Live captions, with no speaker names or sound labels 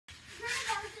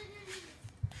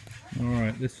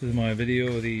Alright, this is my video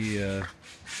of the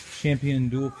Champion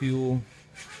dual fuel.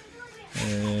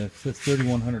 It says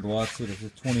 3100 watts, but it says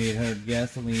 2800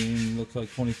 gasoline, looks like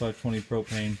 2520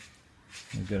 propane.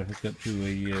 I've got it hooked up to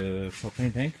a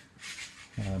propane tank.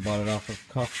 I bought it off of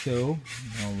Costco.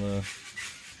 I'll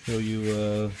show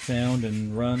you sound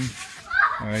and run.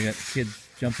 Alright, I got the kids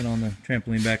jumping on the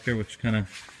trampoline back there, which kind of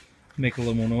make a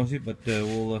little more noisy, but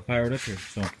we'll fire it up here.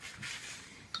 So,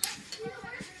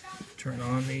 turn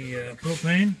on the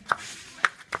propane,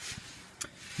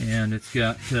 and it's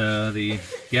got the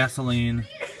gasoline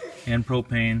and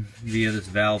propane via this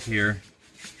valve here,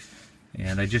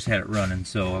 and I just had it running,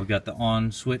 so I've got the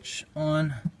on switch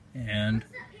on and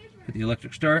hit the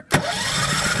electric start.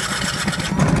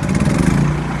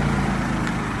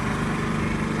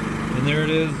 And there it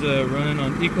is, running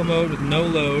on eco mode with no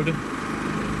load.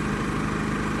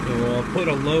 So I'll put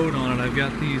a load on it. I've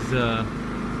got these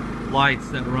lights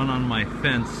that run on my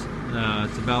fence.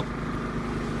 It's about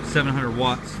 700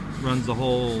 watts, runs the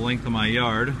whole length of my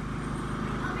yard.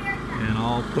 And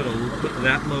I'll put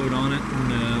that load on it,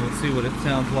 and we'll see what it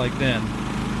sounds like then.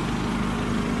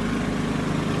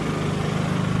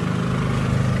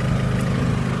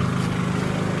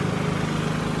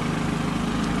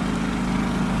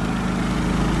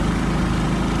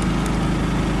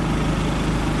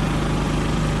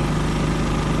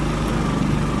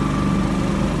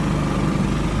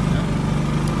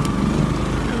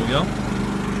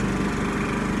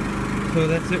 So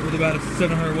that's it with about a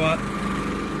 700 watt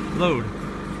load.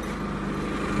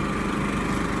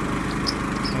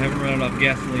 I haven't run it off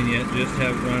gasoline yet, just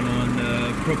have it run on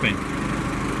propane.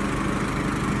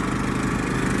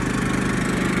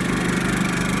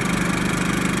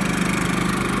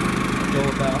 Go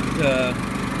about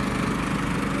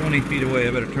 20 feet away.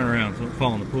 I better turn around so I don't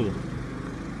fall in the pool.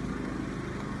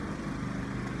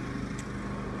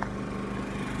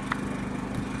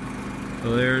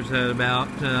 So there's at about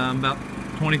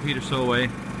 20 feet or so away.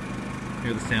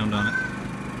 Hear the sound on it.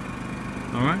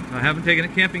 Alright, I haven't taken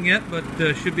it camping yet, but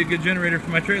should be a good generator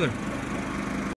for my trailer.